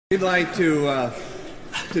We'd like to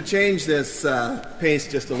change this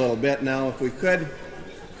pace just a little bit now, if we could,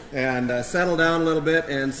 and settle down a little bit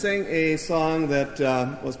and sing a song that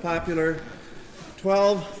was popular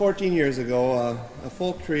 12, 14 years ago. A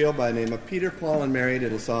folk trio by the name of Peter, Paul, and Mary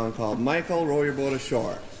did a song called Michael, Row Your Boat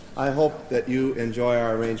Ashore. I hope that you enjoy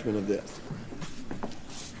our arrangement of this.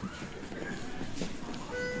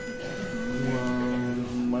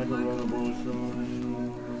 Michael, row your boat ashore.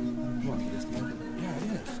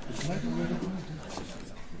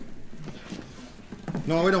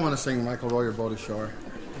 No, we don't want to sing Michael, Row Your Boat Ashore.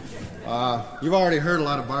 You've already heard a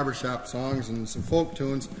lot of barbershop songs and some folk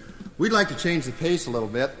tunes. We'd like to change the pace a little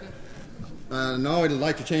bit. No, we'd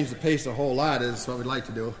like to change the pace a whole lot is what we'd like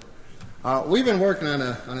to do. We've been working on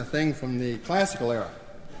a thing from the classical era.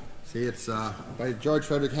 See, it's by George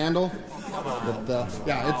Frederick Handel.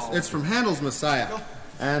 It's from Handel's Messiah.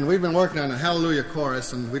 And we've been working on a Hallelujah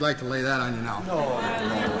chorus, and we'd like to lay that on you now.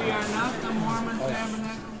 We are not the Mormon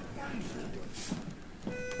tabernacle.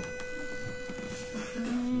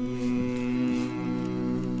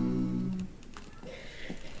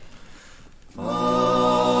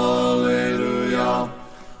 Hallelujah,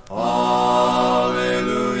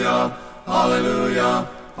 hallelujah, hallelujah,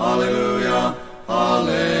 hallelujah,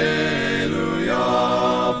 hallelujah,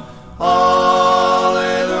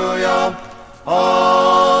 hallelujah,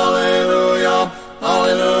 hallelujah,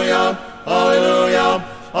 hallelujah, hallelujah,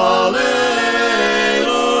 hallelujah.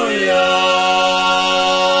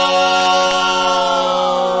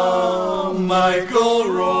 Michael,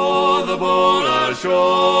 row the boat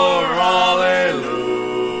ashore, hallelujah.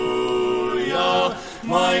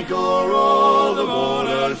 Michael, row the boat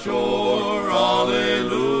ashore,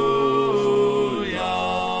 hallelujah.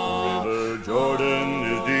 River Jordan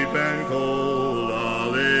is deep and cold,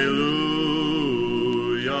 hallelujah.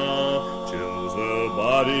 Chills the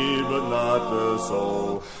body but not the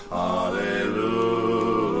soul, hallelujah.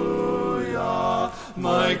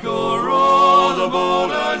 Michael, row the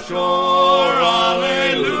boat ashore,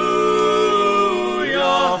 hallelujah.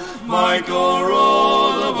 Michael,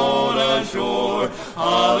 row the boat ashore,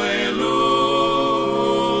 hallelujah.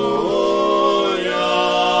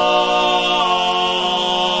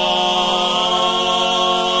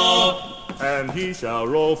 And he shall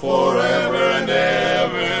row forever and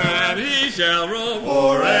ever, and he shall row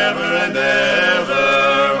forever and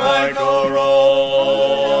ever. Michael, row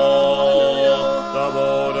the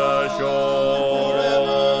boat ashore,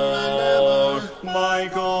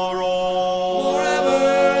 Michael, row forever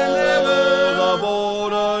and ever the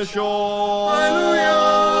boat ashore. Hallelujah,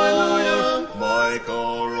 hallelujah.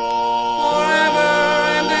 Michael, row forever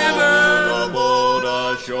and ever the boat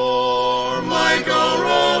ashore. Michael,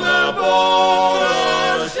 row the boat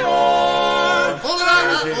ashore.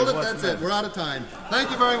 Hold it, that's it. We're out of time. Thank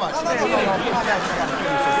you very much.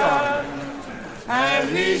 And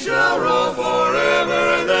he shall row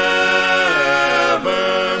forever and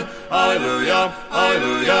ever. Hallelujah,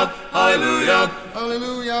 hallelujah, hallelujah,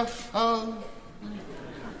 Hallelujah. hallelujah.